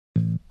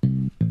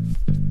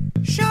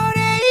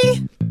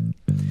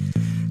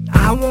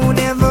I won't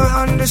ever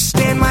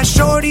understand my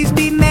shorties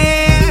be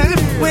mad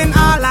when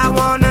all I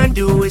wanna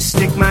do is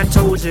stick my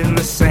toes in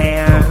the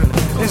sand.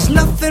 There's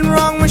nothing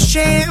wrong with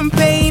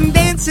champagne,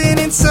 dancing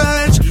and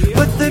such,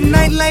 but the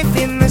nightlife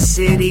in the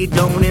city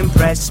don't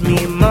impress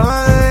me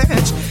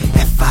much.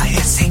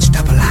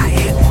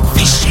 F-I-S-H-I-I-N,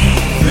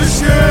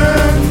 Fishin'.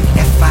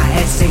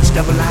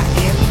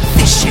 F-I-S-H-I-I-N,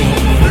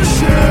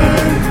 Fishin'.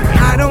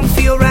 I don't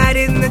feel right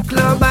in the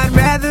club, I'd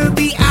rather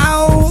be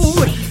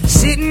out,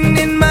 sitting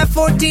in my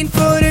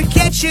 14-footer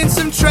catching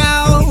some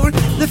trout.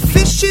 The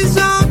fishes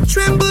all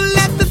tremble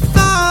at the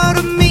thought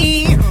of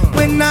me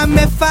when I'm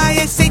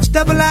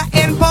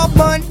F-I-S-H-I-I-N, Paul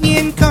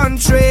Bunyan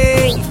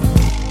country.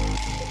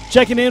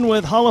 Checking in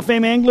with Hall of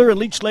Fame angler and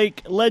Leech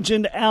Lake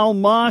legend Al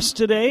Maas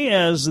today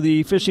as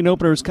the fishing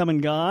openers come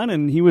and gone,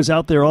 and he was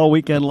out there all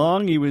weekend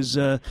long. He was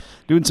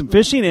doing some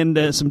fishing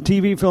and some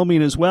TV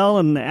filming as well,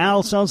 and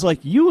Al, sounds like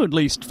you at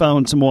least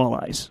found some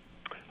walleyes.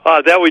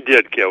 That we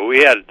did, Kev. We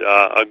had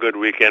a good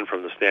weekend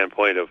from the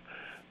standpoint of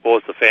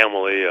both the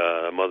family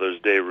Mother's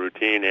Day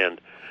routine,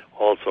 and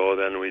also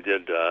then we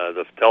did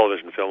the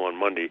television film on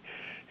Monday,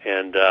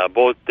 and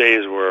both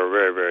days were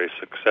very, very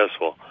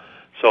successful.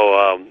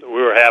 So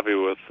we were happy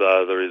with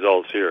the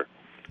results here.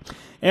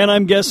 And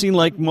I'm guessing,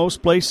 like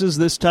most places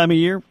this time of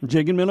year,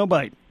 jig and minnow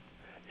bite.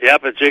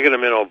 Yep, a jig and a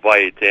minnow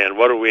bite. And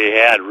what we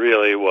had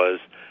really was,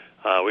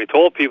 we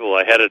told people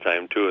ahead of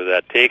time, too,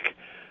 that take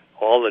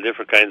all the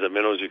different kinds of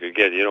minnows you could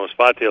get. You know,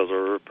 spot tails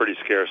are pretty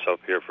scarce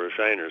up here for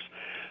shiners.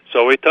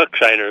 So we took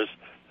shiners,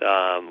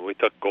 we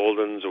took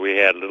goldens, we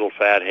had little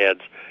fat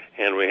heads,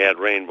 and we had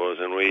rainbows.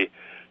 And we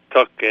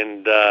took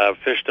and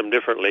fished them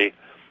differently.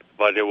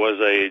 But it was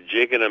a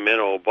jig and a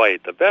minnow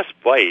bite. The best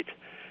bite,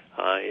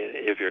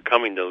 if you're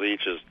coming to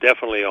Leech, is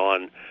definitely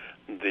on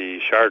the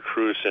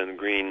chartreuse and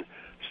green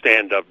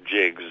stand-up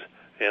jigs,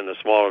 and the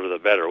smaller the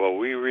better. What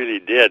we really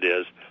did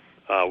is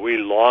we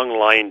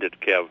long-lined it,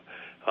 Kev.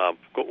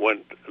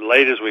 Went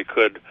late as we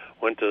could,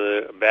 went to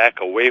the back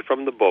away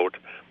from the boat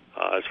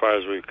as far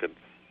as we could,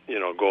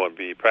 go and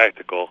be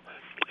practical,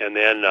 and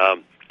then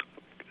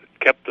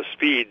kept the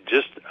speed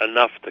just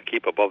enough to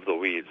keep above the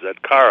weeds.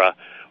 That cara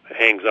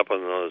hangs up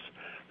on those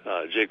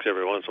jigs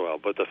every once in a while,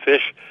 but the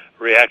fish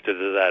reacted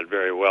to that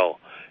very well,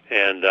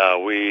 and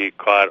we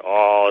caught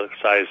all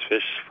size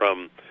fish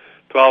from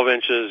 12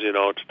 inches,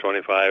 to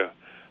 25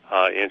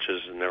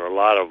 inches, and there were a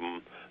lot of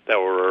them that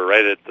were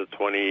right at the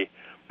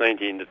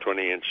 19 to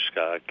 20 inch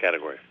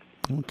category.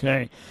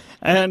 Okay,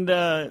 and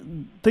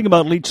thing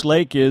about Leech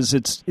Lake is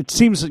it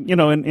seems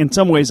in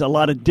some ways a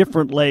lot of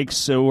different lakes.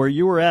 So where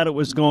you were at, it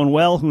was going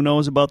well. Who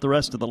knows about the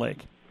rest of the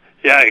lake?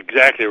 Yeah,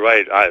 exactly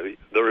right.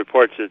 The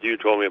reports that you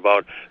told me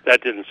about,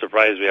 that didn't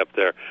surprise me up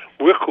there.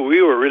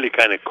 We were really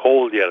kind of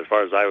cold yet as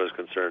far as I was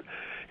concerned.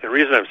 And the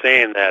reason I'm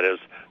saying that is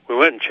we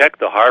went and checked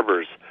the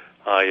harbors.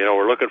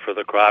 We're looking for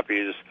the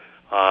crappies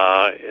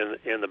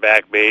in the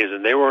back bays,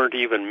 and they weren't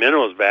even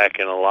minnows back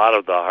in a lot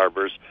of the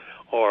harbors,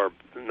 or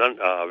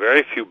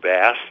very few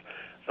bass.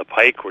 The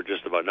pike were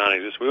just about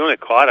non-existent. We only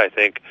caught, I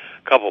think,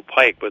 a couple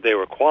pike, but they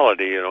were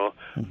quality,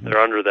 Mm-hmm. They're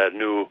under that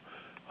new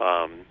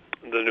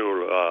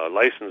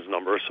license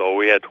number, so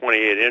we had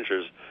 28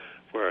 inches,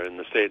 where in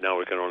the state now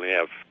we can only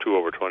have 2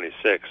 over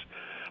 26.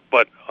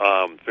 But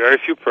very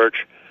few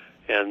perch,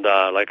 and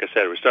like I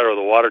said, we started with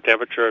a water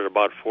temperature at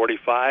about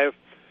 45,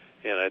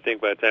 and I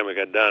think by the time we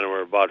got done, we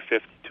were about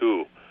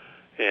 52,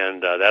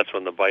 and that's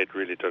when the bite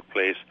really took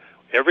place.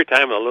 Every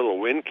time a little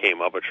wind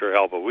came up, it sure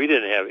helped, but we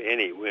didn't have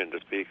any wind to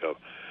speak of.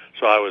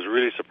 So I was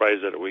really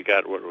surprised that we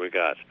got what we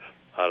got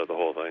out of the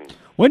whole thing.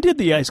 When did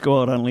the ice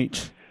go out on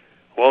Leech?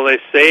 Well, they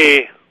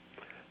say,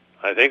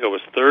 I think it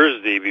was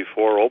Thursday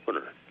before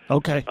opener.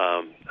 Okay.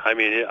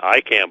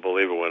 I can't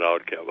believe it went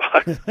out,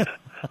 Kev.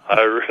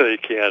 I really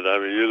can't.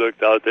 You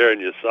looked out there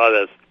and you saw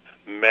this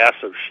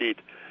massive sheet.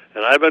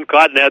 And I've been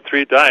caught in that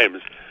 3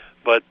 times,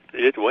 but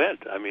it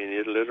went.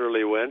 It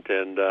literally went,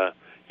 and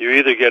you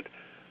either get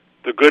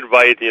the good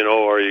bite,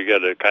 or you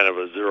get a kind of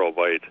a zero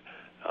bite.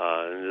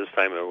 And this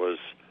time it was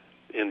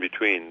in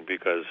between,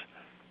 because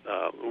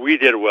we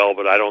did well,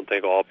 but I don't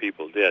think all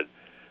people did.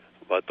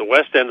 But the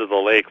west end of the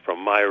lake, from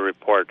my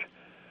report,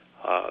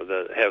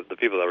 the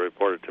people that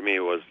reported to me,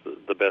 was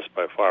the best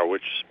by far,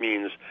 which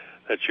means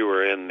that you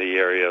were in the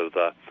area of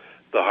the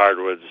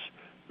hardwoods,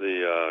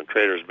 the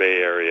Traders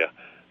Bay area.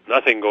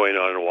 Nothing going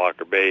on in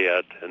Walker Bay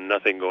yet, and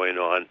nothing going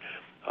on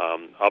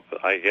up,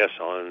 I guess,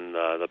 on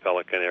the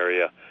Pelican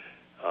area.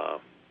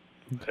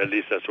 At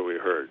least that's what we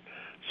heard.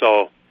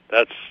 So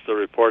that's the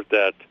report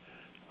that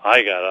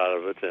I got out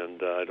of it,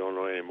 and I don't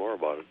know any more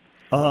about it.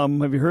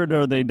 Have you heard,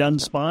 are they done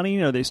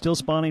spawning? Are they still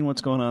spawning?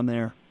 What's going on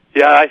there?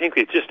 Yeah, I think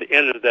they just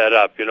ended that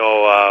up. They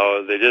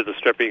did the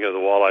stripping of the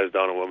walleyes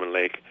down in Woman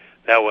Lake.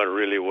 That went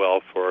really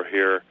well for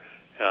here.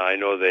 I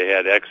know they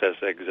had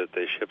excess eggs that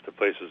they shipped to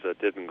places that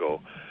didn't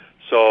go.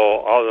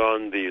 So out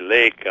on the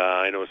lake,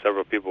 I know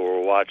several people were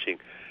watching.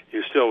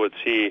 You still would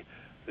see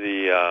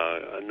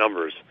the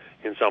numbers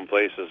in some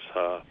places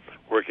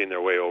working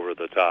their way over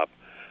the top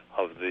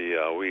of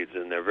the weeds,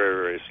 and they're very,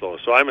 very slow.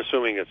 So I'm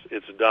assuming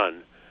it's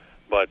done,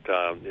 but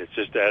it's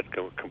just at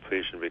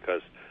completion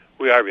because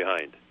we are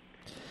behind.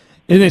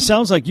 And it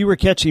sounds like you were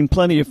catching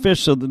plenty of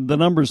fish, so the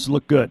numbers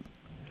look good.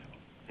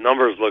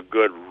 Numbers look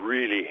good,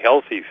 really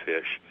healthy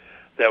fish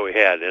that we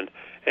had, and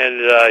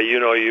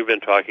you've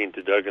been talking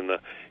to Doug in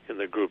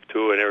the group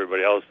too, and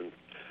everybody else, and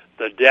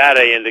the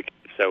data indicates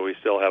that we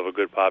still have a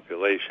good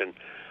population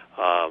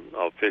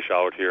of fish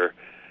out here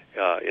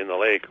in the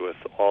lake with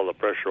all the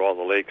pressure, all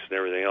the lakes, and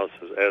everything else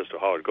as to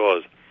how it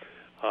goes.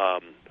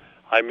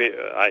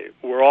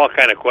 We're all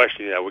kind of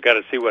questioning that. We got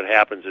to see what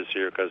happens this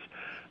year because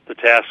the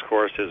task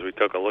force, as we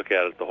took a look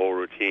at it, the whole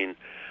routine,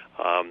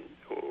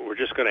 we're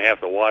just going to have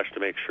to watch to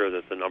make sure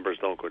that the numbers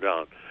don't go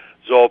down.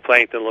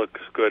 Zooplankton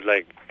looks good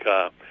like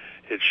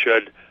it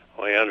should.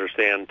 I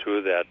understand,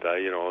 too, that,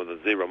 the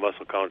zebra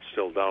mussel count's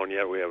still down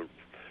yet. We haven't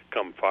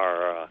come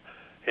far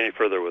any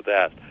further with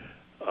that.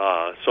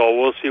 So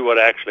we'll see what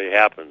actually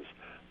happens.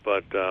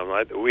 But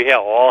we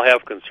all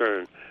have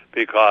concern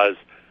because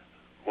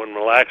when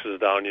Mille Lacs is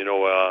down,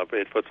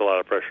 it puts a lot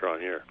of pressure on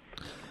here.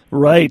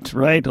 Right.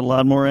 A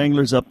lot more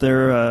anglers up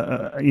there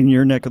in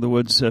your neck of the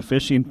woods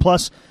fishing.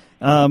 Plus,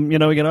 we got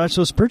to watch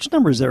those perch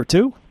numbers there,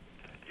 too.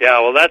 Yeah,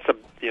 well, that's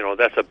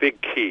a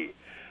big key.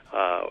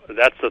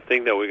 That's the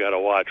thing that we got to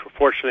watch.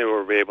 Fortunately,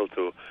 we're able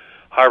to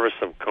harvest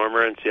some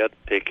cormorants yet,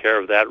 take care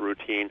of that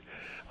routine,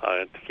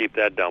 to keep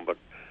that down. But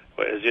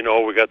as you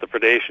know, we got the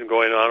predation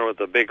going on with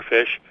the big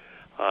fish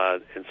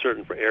in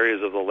certain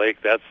areas of the lake.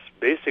 That's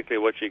basically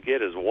what you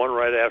get is one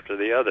right after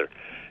the other,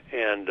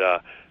 and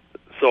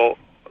so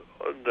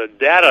the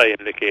data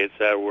indicates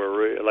that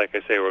like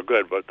I say, we're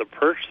good. But the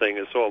perch thing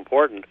is so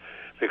important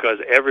because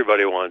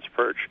everybody wants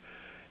perch.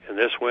 And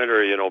this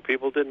winter,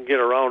 people didn't get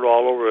around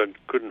all over and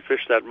couldn't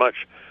fish that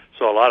much,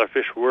 so a lot of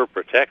fish were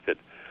protected.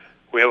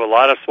 We have a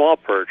lot of small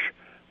perch,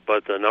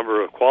 but the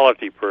number of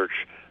quality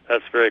perch,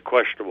 that's very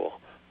questionable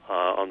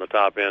on the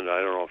top end.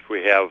 I don't know if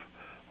we have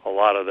a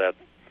lot of that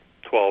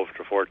 12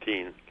 to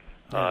 14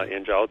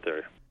 inch out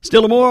there.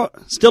 Still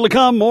to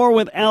come, more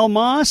with Al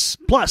Maas.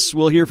 Plus,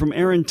 we'll hear from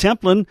Aaron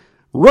Templin,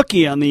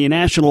 rookie on the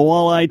National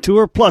Walleye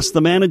Tour, plus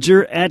the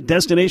manager at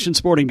Destination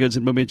Sporting Goods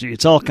in Bemidji.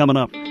 It's all coming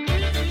up.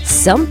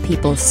 Some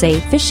people say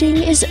fishing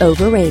is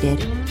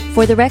overrated.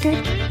 For the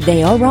record,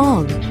 they are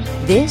wrong.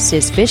 This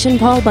is Fishin'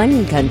 Paul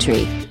Bunyan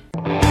Country.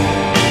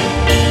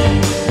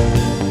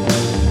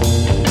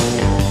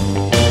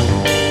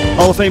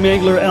 Hall of Fame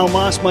angler Al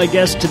Maas, my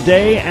guest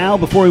today. Al,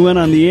 before we went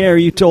on the air,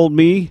 you told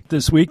me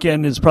this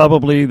weekend is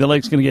probably the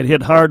lake's going to get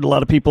hit hard. A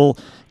lot of people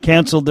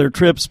canceled their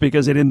trips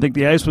because they didn't think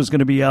the ice was going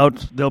to be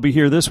out. They'll be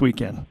here this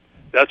weekend.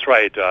 That's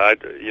right.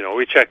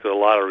 We checked with a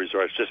lot of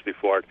resorts just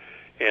before it,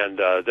 and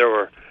there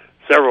were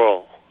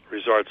several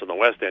resorts on the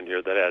west end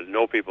here that had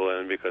no people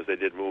in because they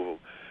did move them.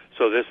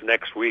 So this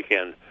next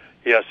weekend,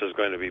 yes, is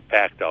going to be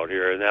packed out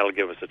here, and that'll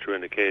give us a true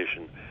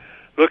indication.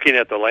 Looking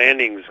at the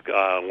landings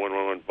when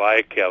we went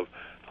by, Kev,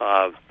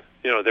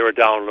 they were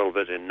down a little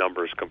bit in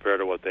numbers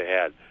compared to what they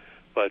had.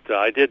 But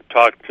I did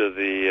talk to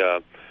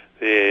the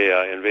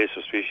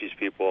invasive species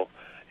people,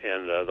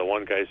 and the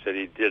one guy said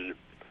he did,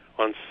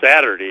 on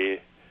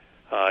Saturday,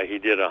 he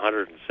did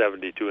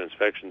 172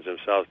 inspections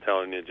himself,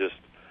 telling you just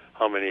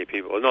how many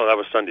people, no, that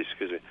was Sunday,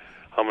 excuse me,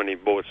 how many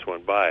boats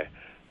went by.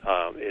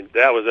 And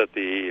that was at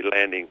the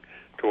landing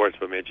towards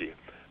Bemidji.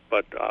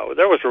 But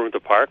there was room to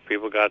park.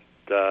 People got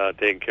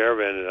taken care of,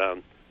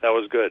 and that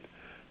was good.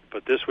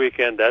 But this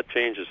weekend, that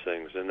changes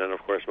things. And then, of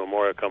course,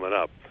 Memorial coming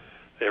up.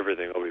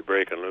 Everything will be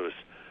breaking loose.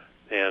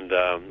 And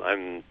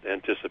I'm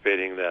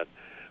anticipating that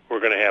we're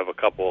going to have a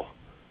couple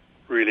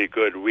really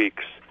good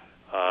weeks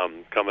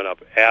coming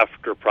up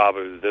after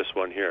probably this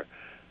one here.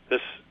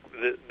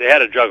 They had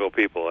to juggle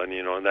people, and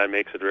that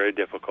makes it very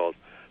difficult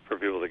for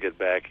people to get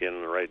back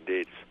in the right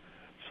dates.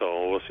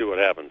 So we'll see what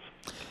happens.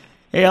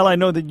 Hey, Al, I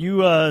know that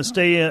you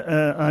stay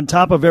on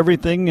top of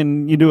everything,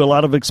 and you do a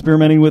lot of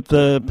experimenting with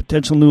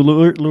potential new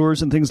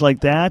lures and things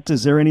like that.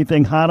 Is there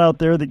anything hot out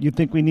there that you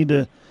think we need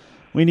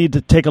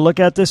to take a look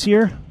at this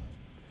year?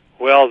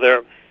 Well,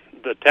 the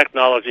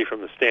technology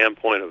from the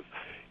standpoint of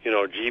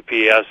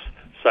GPS,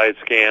 side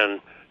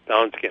scan,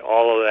 down scan,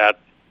 all of that,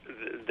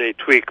 they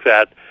tweak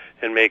that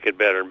and make it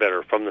better and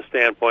better. From the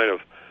standpoint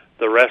of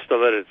the rest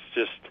of it, it's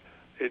just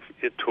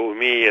to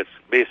me, it's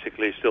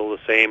basically still the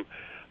same.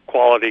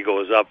 Quality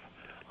goes up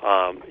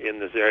in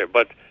this area,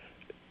 but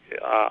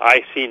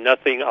I see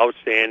nothing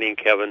outstanding,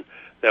 Kevin,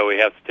 that we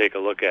have to take a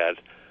look at.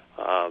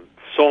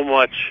 So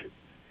much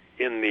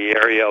in the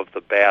area of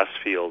the bass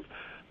field,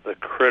 the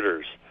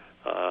critters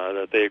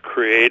that they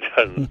create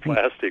on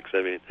plastics.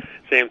 I mean,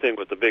 same thing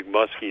with the big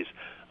muskies.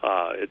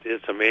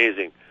 It's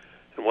amazing.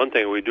 And one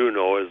thing we do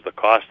know is the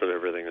cost of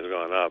everything has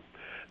gone up.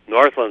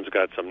 Northland's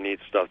got some neat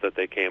stuff that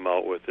they came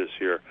out with this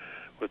year,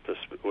 with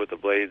the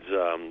blades,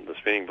 the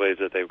spinning blades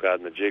that they've got,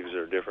 and the jigs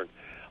are different,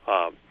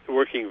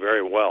 working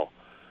very well.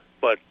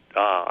 But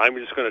I'm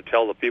just going to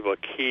tell the people a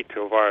key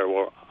to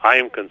where I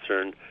am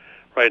concerned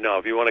right now.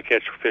 If you want to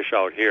catch fish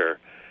out here,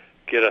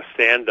 get a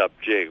stand-up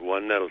jig,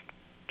 one that'll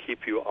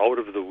keep you out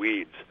of the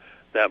weeds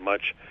that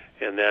much.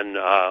 And then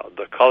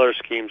the color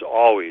schemes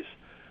always.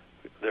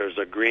 There's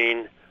a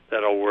green,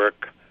 that'll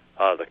work.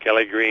 The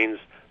Kelly greens,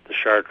 the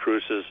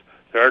chartreuses.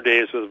 There are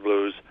days with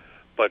blues,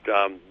 but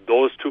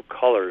those two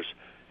colors,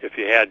 if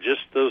you had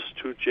just those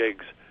two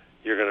jigs,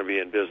 you're going to be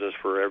in business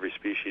for every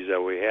species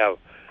that we have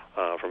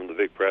from the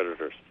big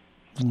predators.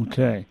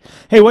 Okay.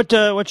 Hey, what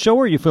show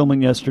were you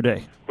filming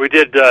yesterday? We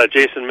did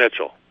Jason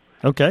Mitchell.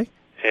 Okay.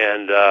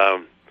 And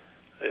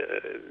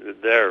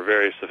they're a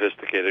very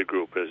sophisticated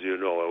group, as you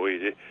know.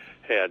 We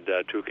had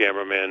two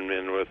cameramen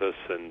in with us,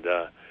 and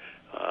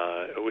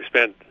we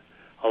spent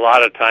a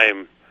lot of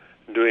time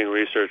doing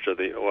research of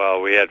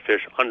we had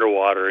fish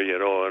underwater,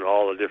 and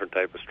all the different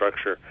type of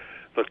structure.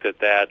 Looked at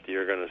that.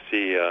 You're going to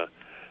see a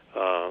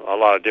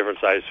lot of different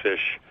size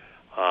fish,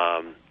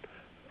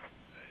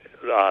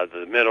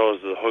 the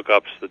minnows, the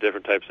hookups, the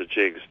different types of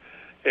jigs.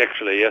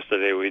 Actually,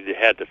 yesterday we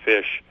had to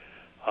fish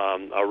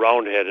a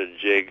round-headed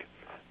jig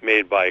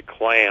made by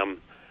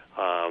Clam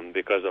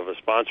because of a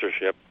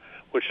sponsorship,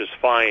 which is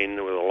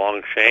fine with a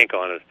long shank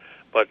on it.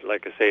 But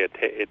like I say,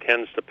 it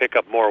tends to pick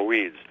up more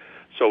weeds.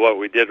 So what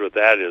we did with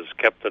that is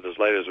kept it as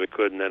light as we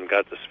could and then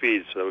got the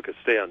speed so that we could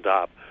stay on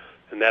top.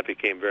 And that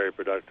became very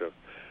productive.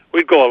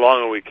 We'd go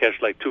along and we'd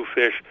catch like 2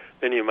 fish.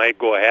 Then you might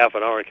go a half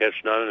an hour and catch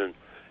none. And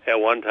at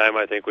one time,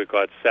 I think we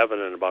caught 7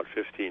 in about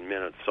 15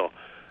 minutes. So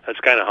that's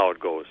kind of how it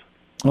goes.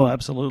 Oh,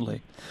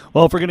 absolutely.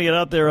 Well, if we're going to get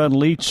out there on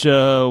Leech,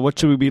 what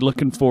should we be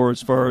looking for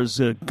as far as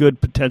good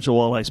potential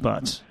walleye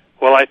spots?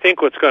 Well, I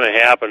think what's going to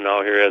happen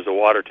now here as the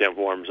water temp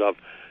warms up,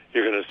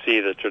 you're going to see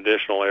the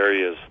traditional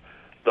areas,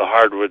 the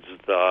hardwoods,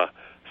 the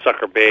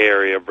Sucker Bay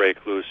area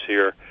break loose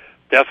here.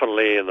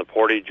 Definitely in the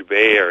Portage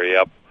Bay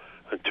area, up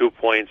 2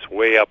 points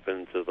way up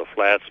into the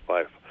flats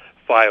by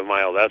 5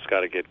 Mile. That's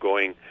got to get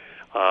going.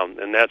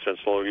 In that sense,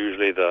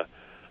 usually the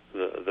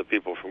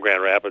people from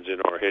Grand Rapids,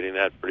 are hitting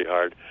that pretty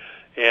hard.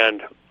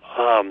 And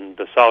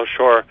the South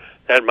Shore,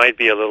 that might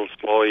be a little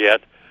slow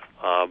yet,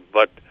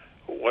 but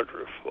what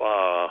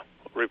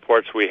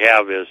reports we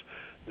have is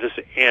this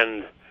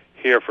end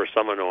here, for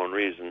some unknown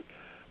reason,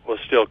 will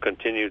still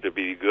continue to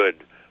be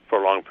good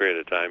for a long period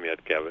of time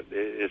yet, Kevin.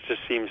 It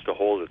just seems to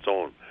hold its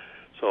own.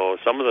 So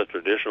some of the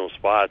traditional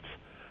spots,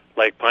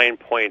 like Pine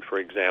Point, for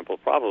example,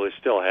 probably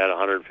still had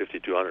 150,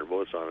 200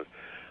 boats on it.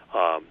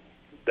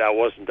 That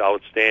wasn't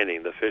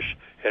outstanding. The fish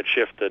had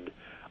shifted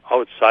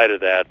outside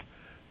of that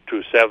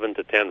to 7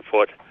 to 10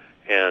 foot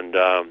and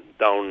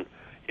down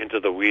into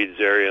the weeds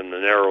area in the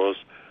narrows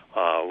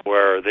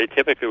where they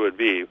typically would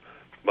be,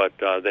 but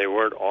they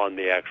weren't on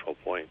the actual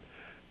point.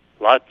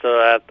 Lots of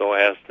that, though,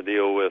 has to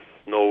deal with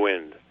no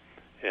wind.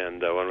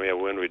 And when we have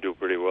wind, we do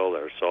pretty well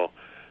there. So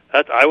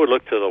I would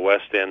look to the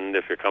west end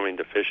if you're coming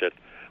to fish it,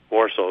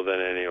 more so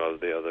than any of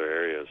the other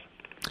areas.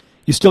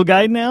 You still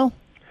guide now?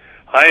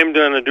 I am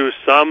going to do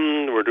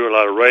some. We're doing a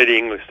lot of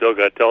writing. We still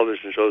got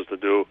television shows to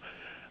do.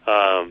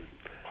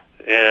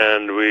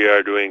 And we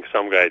are doing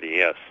some guiding,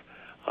 yes.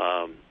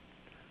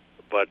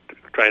 But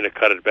trying to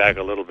cut it back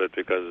a little bit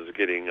because it's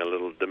getting a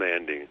little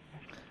demanding.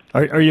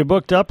 Are you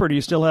booked up, or do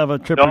you still have a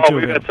trip or two? No,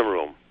 we've got some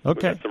room.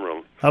 Okay. We've got some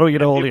room. How do we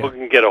get a hold of you? People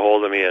can get a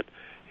hold of me at,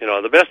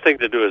 the best thing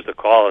to do is to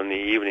call in the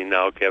evening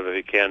now, Kev, if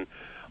you can,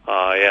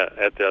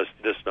 at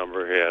this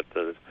number here at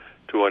the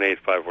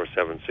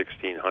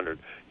 218-547-1600.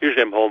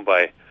 Usually I'm home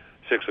by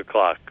 6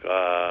 o'clock,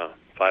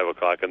 5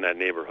 o'clock in that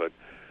neighborhood.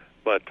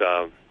 But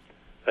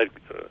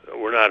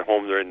we're not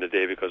home during the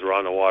day because we're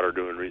on the water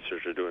doing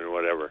research or doing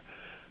whatever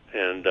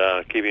and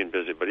keeping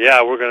busy. But,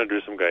 yeah, we're going to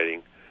do some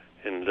guiding,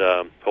 and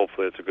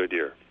hopefully it's a good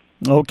year.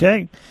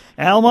 Okay.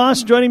 Al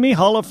Maas joining me,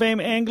 Hall of Fame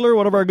angler,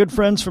 one of our good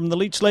friends from the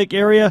Leech Lake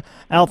area.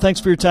 Al,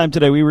 thanks for your time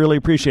today. We really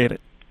appreciate it.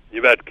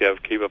 You bet,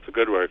 Kev. Keep up the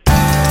good work.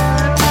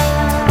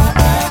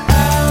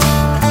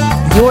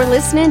 You're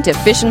listening to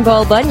Fishin'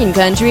 Paul Bunyan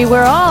Country,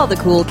 where all the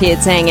cool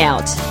kids hang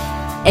out.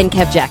 And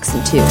Kev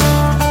Jackson, too.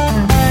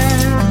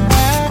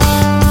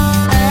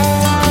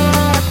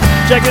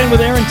 Checking in with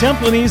Aaron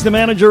Templin. He's the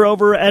manager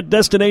over at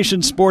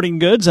Destination Sporting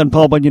Goods on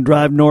Paul Bunyan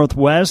Drive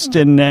Northwest.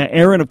 And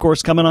Aaron, of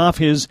course, coming off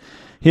his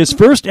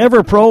first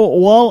ever pro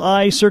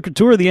walleye circuit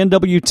tour, the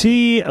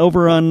NWT,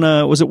 over on,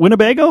 was it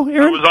Winnebago,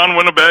 Aaron? It was on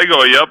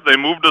Winnebago, yep. They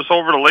moved us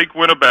over to Lake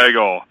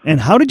Winnebago. And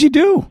how did you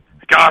do?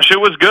 Gosh,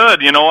 it was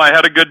good. I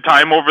had a good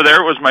time over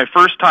there. It was my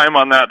first time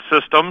on that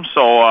system,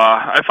 so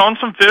I found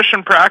some fish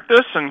in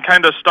practice and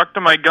kind of stuck to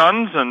my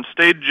guns and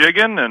stayed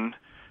jigging and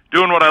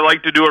doing what I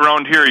like to do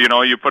around here.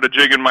 You put a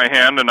jig in my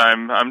hand and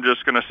I'm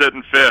just going to sit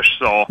and fish.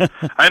 So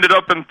I ended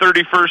up in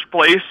 31st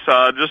place,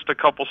 just a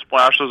couple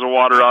splashes of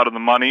water out of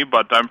the money,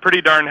 but I'm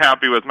pretty darn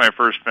happy with my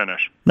first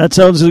finish. That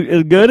sounds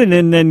good,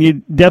 and then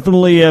you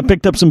definitely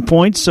picked up some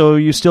points, so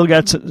you still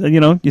got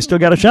you still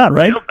got a shot,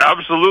 right? Yep,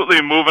 absolutely.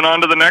 Moving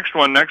on to the next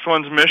one. Next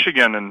one's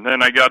Michigan, and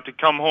then I got to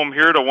come home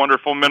here to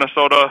wonderful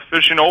Minnesota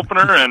fishing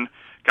opener, and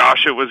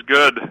gosh, it was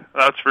good.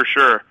 That's for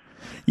sure.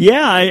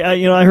 Yeah,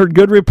 I heard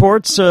good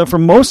reports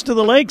from most of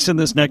the lakes in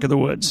this neck of the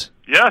woods.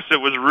 Yes, it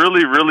was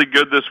really, really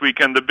good this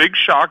weekend. The big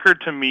shocker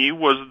to me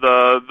was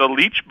the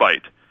leech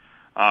bite.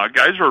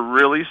 Guys were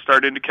really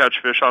starting to catch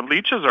fish on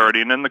leeches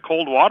already, and in the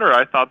cold water,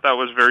 I thought that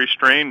was very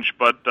strange.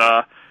 But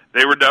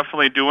they were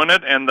definitely doing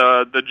it, and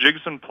the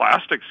jigs and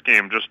plastics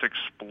game just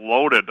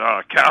exploded.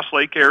 Cass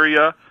Lake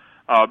area,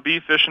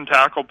 beef, fish, and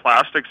tackle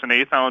plastics and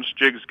 1/8-ounce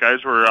jigs.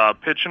 Guys were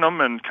pitching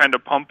them and kind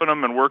of pumping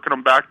them and working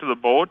them back to the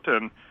boat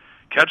and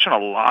catching a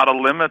lot of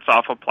limits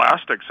off of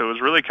plastics. So it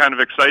was really kind of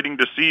exciting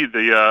to see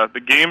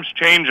the game's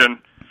changing.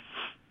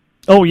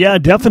 Oh, yeah,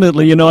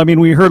 definitely. You know, I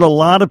mean, we heard a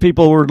lot of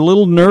people were a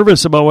little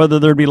nervous about whether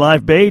there'd be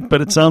live bait, but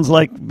it sounds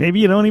like maybe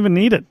you don't even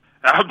need it.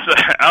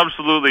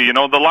 Absolutely. You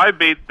know, the live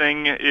bait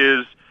thing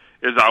is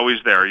always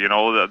there. You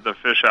know, the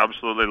fish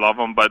absolutely love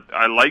them, but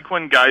I like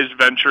when guys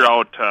venture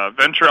out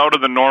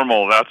of the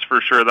normal, that's for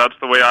sure. That's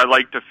the way I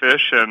like to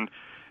fish, and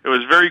it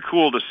was very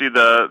cool to see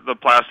the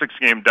plastics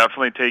game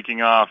definitely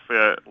taking off.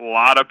 A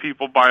lot of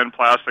people buying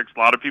plastics, a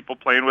lot of people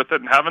playing with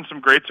it, and having some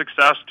great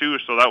success, too,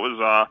 so that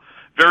was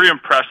very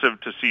impressive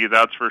to see,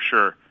 that's for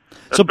sure.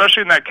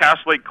 Especially in that Cass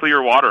Lake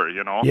clear water,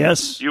 you know.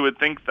 Yes. You would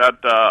think that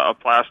a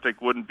plastic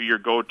wouldn't be your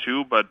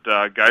go-to, but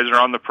guys are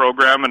on the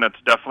program, and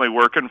it's definitely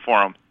working for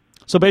them.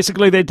 So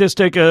basically they just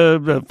take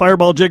a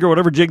fireball jig or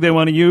whatever jig they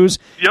want to use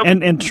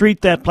and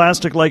treat that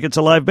plastic like it's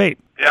a live bait.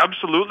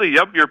 Absolutely,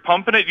 yep. You're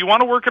pumping it. You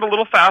want to work it a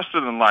little faster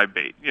than live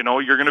bait. You know,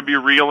 you're going to be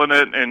reeling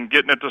it and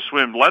getting it to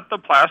swim. Let the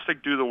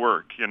plastic do the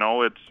work. You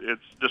know,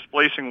 it's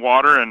displacing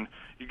water, and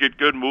you get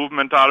good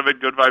movement out of it,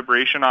 good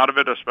vibration out of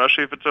it,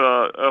 especially if it's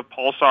a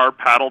pulsar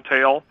paddle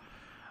tail.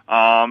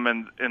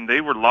 And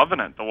they were loving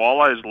it. The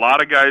walleyes, a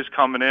lot of guys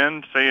coming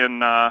in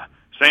saying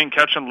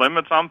catching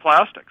limits on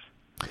plastics.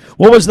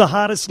 What was the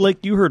hottest lake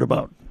you heard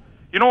about?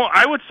 You know,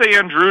 I would say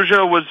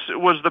Andrusia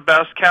was the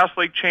best. Cass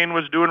Lake Chain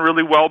was doing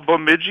really well.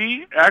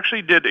 Bemidji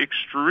actually did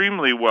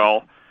extremely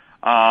well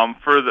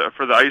for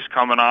the ice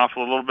coming off a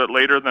little bit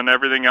later than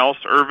everything else.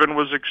 Irvin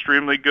was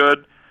extremely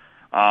good.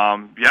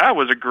 It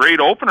was a great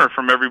opener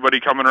from everybody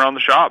coming around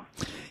the shop.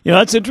 You know,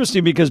 that's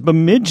interesting because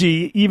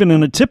Bemidji, even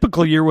in a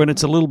typical year when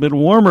it's a little bit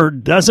warmer,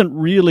 doesn't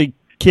really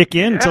kick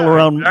in until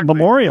around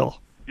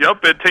Memorial.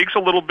 Yep, it takes a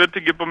little bit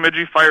to get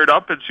Bemidji fired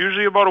up. It's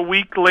usually about a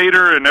week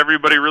later, and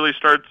everybody really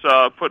starts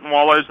putting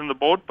walleyes in the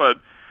boat, but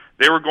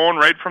they were going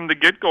right from the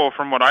get-go,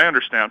 from what I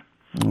understand.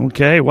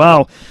 Okay,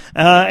 wow.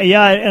 And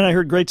I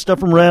heard great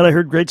stuff from Red. I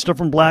heard great stuff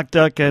from Black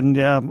Duck, and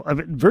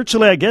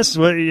virtually, I guess,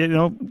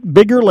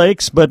 bigger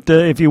lakes. But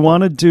if you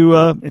wanted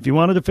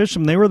to fish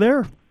them, they were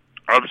there.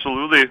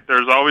 Absolutely.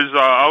 There's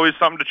always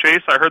something to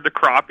chase. I heard the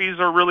crappies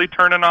are really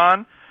turning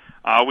on.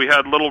 We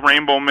had little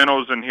rainbow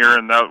minnows in here,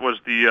 and that was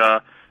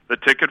the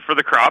ticket for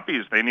the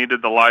crappies. They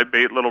needed the live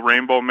bait little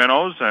rainbow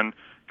minnows, and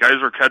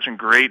guys were catching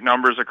great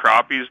numbers of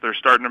crappies. They're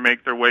starting to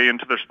make their way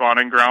into their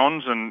spawning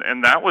grounds,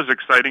 and that was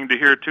exciting to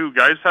hear, too.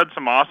 Guys had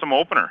some awesome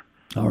opener.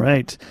 All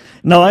right.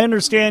 Now, I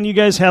understand you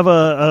guys have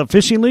a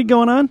fishing league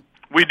going on?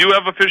 We do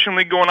have a fishing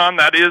league going on.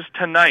 That is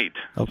tonight.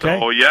 Okay.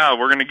 So, yeah,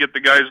 we're going to get the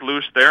guys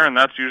loose there, and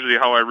that's usually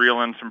how I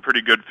reel in some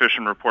pretty good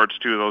fishing reports,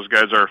 too. Those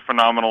guys are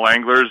phenomenal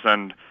anglers,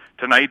 and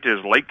tonight is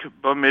Lake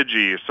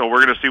Bemidji, so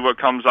we're going to see what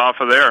comes off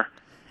of there.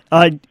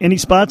 Any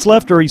spots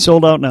left, or are you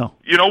sold out now?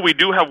 You know, we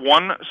do have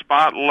one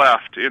spot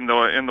left in the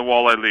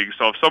Walleye League.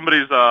 So if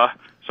somebody's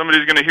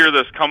going to hear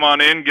this, come on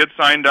in, get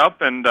signed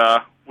up, and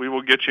we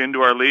will get you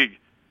into our league.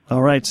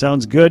 All right,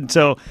 sounds good.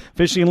 So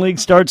fishing league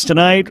starts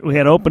tonight. We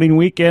had opening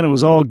weekend. It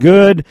was all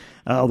good.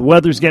 The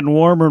weather's getting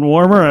warmer and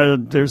warmer.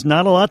 There's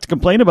not a lot to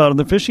complain about in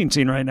the fishing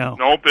scene right now.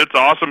 Nope, it's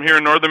awesome here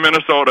in northern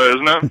Minnesota,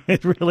 isn't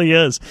it? It really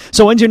is.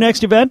 So when's your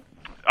next event?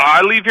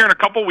 I leave here in a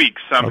couple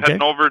weeks. I'm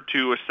heading over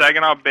to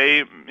Saginaw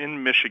Bay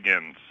in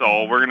Michigan,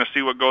 so we're going to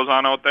see what goes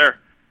on out there.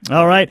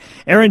 All right.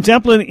 Aaron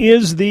Templin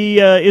is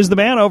the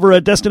man over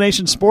at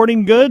Destination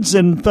Sporting Goods,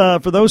 and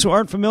for those who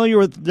aren't familiar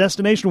with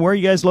Destination, where are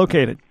you guys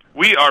located?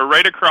 We are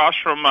right across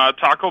from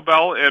Taco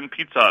Bell and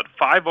Pizza at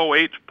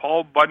 508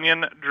 Paul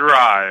Bunyan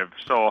Drive.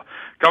 So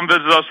come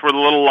visit us with a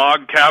little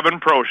log cabin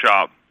pro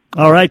shop.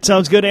 All right.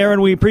 Sounds good,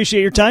 Aaron. We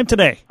appreciate your time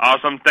today.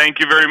 Awesome. Thank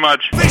you very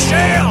much.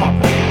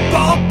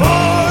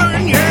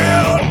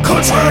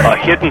 A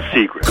hidden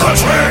secret.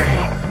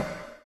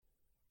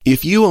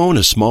 If you own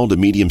a small to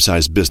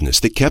medium-sized business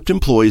that kept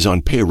employees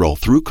on payroll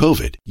through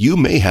COVID, you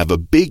may have a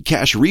big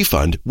cash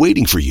refund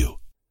waiting for you.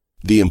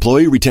 The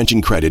Employee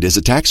Retention Credit is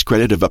a tax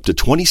credit of up to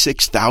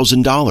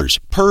 $26,000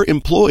 per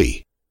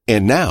employee.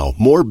 And now,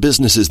 more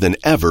businesses than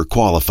ever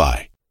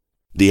qualify.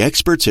 The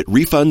experts at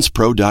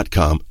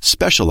RefundsPro.com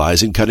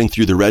specialize in cutting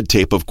through the red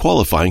tape of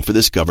qualifying for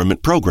this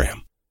government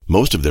program.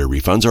 Most of their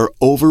refunds are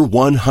over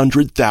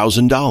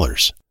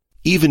 $100,000.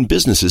 Even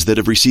businesses that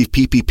have received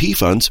PPP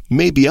funds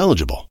may be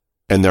eligible.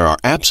 And there are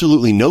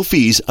absolutely no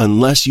fees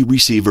unless you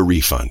receive a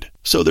refund.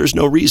 So there's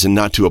no reason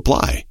not to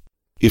apply.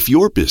 If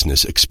your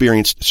business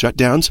experienced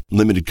shutdowns,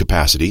 limited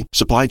capacity,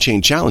 supply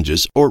chain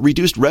challenges, or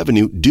reduced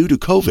revenue due to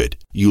COVID,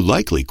 you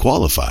likely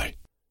qualify.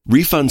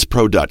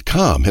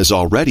 RefundsPro.com has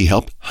already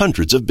helped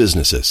hundreds of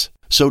businesses.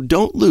 So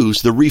don't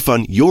lose the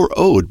refund you're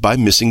owed by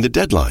missing the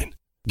deadline.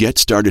 Get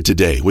started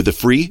today with a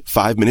free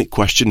 5-minute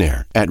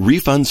questionnaire at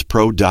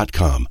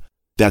RefundsPro.com.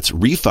 That's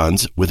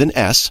refunds with an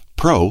S,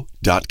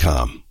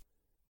 pro.com.